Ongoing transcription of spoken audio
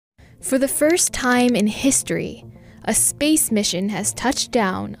For the first time in history, a space mission has touched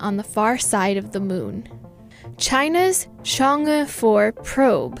down on the far side of the moon. China's Chang'e 4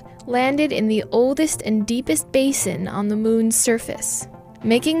 probe landed in the oldest and deepest basin on the moon's surface,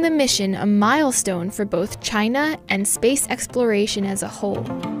 making the mission a milestone for both China and space exploration as a whole.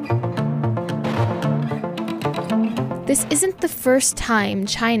 This isn't the first time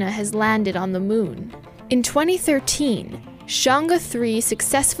China has landed on the moon. In 2013, Chang'e 3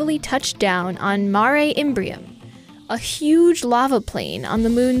 successfully touched down on Mare Imbrium, a huge lava plain on the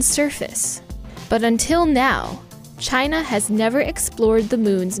moon's surface. But until now, China has never explored the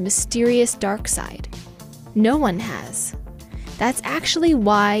moon's mysterious dark side. No one has. That's actually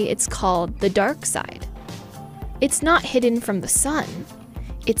why it's called the dark side. It's not hidden from the sun,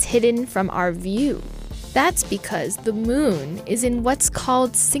 it's hidden from our view. That's because the moon is in what's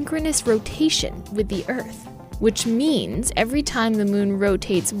called synchronous rotation with the Earth, which means every time the moon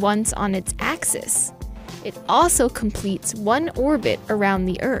rotates once on its axis, it also completes one orbit around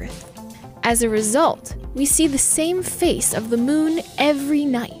the Earth. As a result, we see the same face of the moon every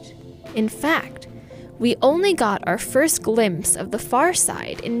night. In fact, we only got our first glimpse of the far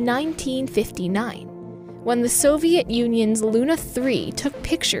side in 1959, when the Soviet Union's Luna 3 took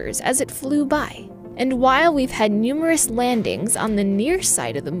pictures as it flew by. And while we've had numerous landings on the near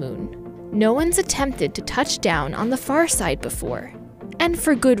side of the moon, no one's attempted to touch down on the far side before. And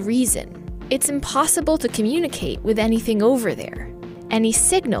for good reason. It's impossible to communicate with anything over there. Any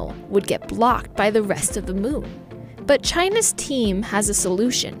signal would get blocked by the rest of the moon. But China's team has a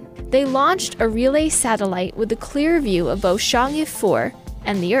solution. They launched a relay satellite with a clear view of both Chang'e 4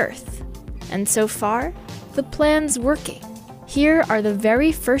 and the Earth. And so far, the plan's working. Here are the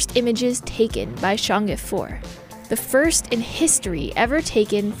very first images taken by Chang'e 4, the first in history ever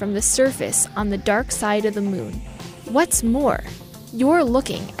taken from the surface on the dark side of the moon. What's more, you're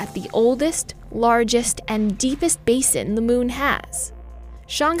looking at the oldest, largest, and deepest basin the moon has.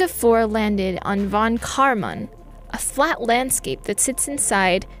 Chang'e 4 landed on Von Karman, a flat landscape that sits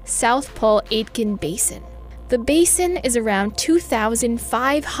inside South Pole Aitken Basin. The basin is around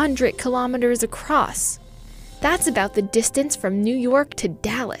 2,500 kilometers across. That's about the distance from New York to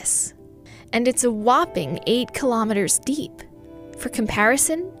Dallas. And it's a whopping 8 kilometers deep. For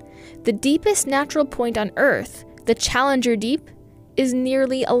comparison, the deepest natural point on Earth, the Challenger Deep, is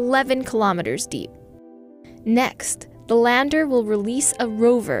nearly 11 kilometers deep. Next, the lander will release a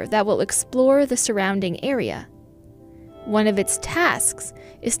rover that will explore the surrounding area. One of its tasks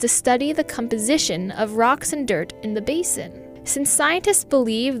is to study the composition of rocks and dirt in the basin. Since scientists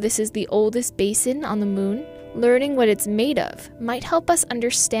believe this is the oldest basin on the moon, learning what it's made of might help us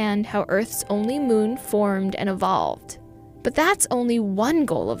understand how Earth's only moon formed and evolved. But that's only one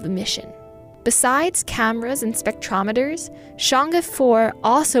goal of the mission. Besides cameras and spectrometers, Chang'e 4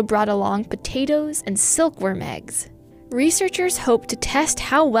 also brought along potatoes and silkworm eggs. Researchers hope to test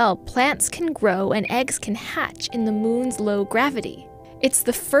how well plants can grow and eggs can hatch in the moon's low gravity. It's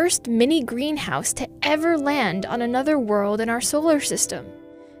the first mini greenhouse to ever land on another world in our solar system,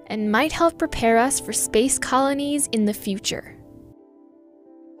 and might help prepare us for space colonies in the future.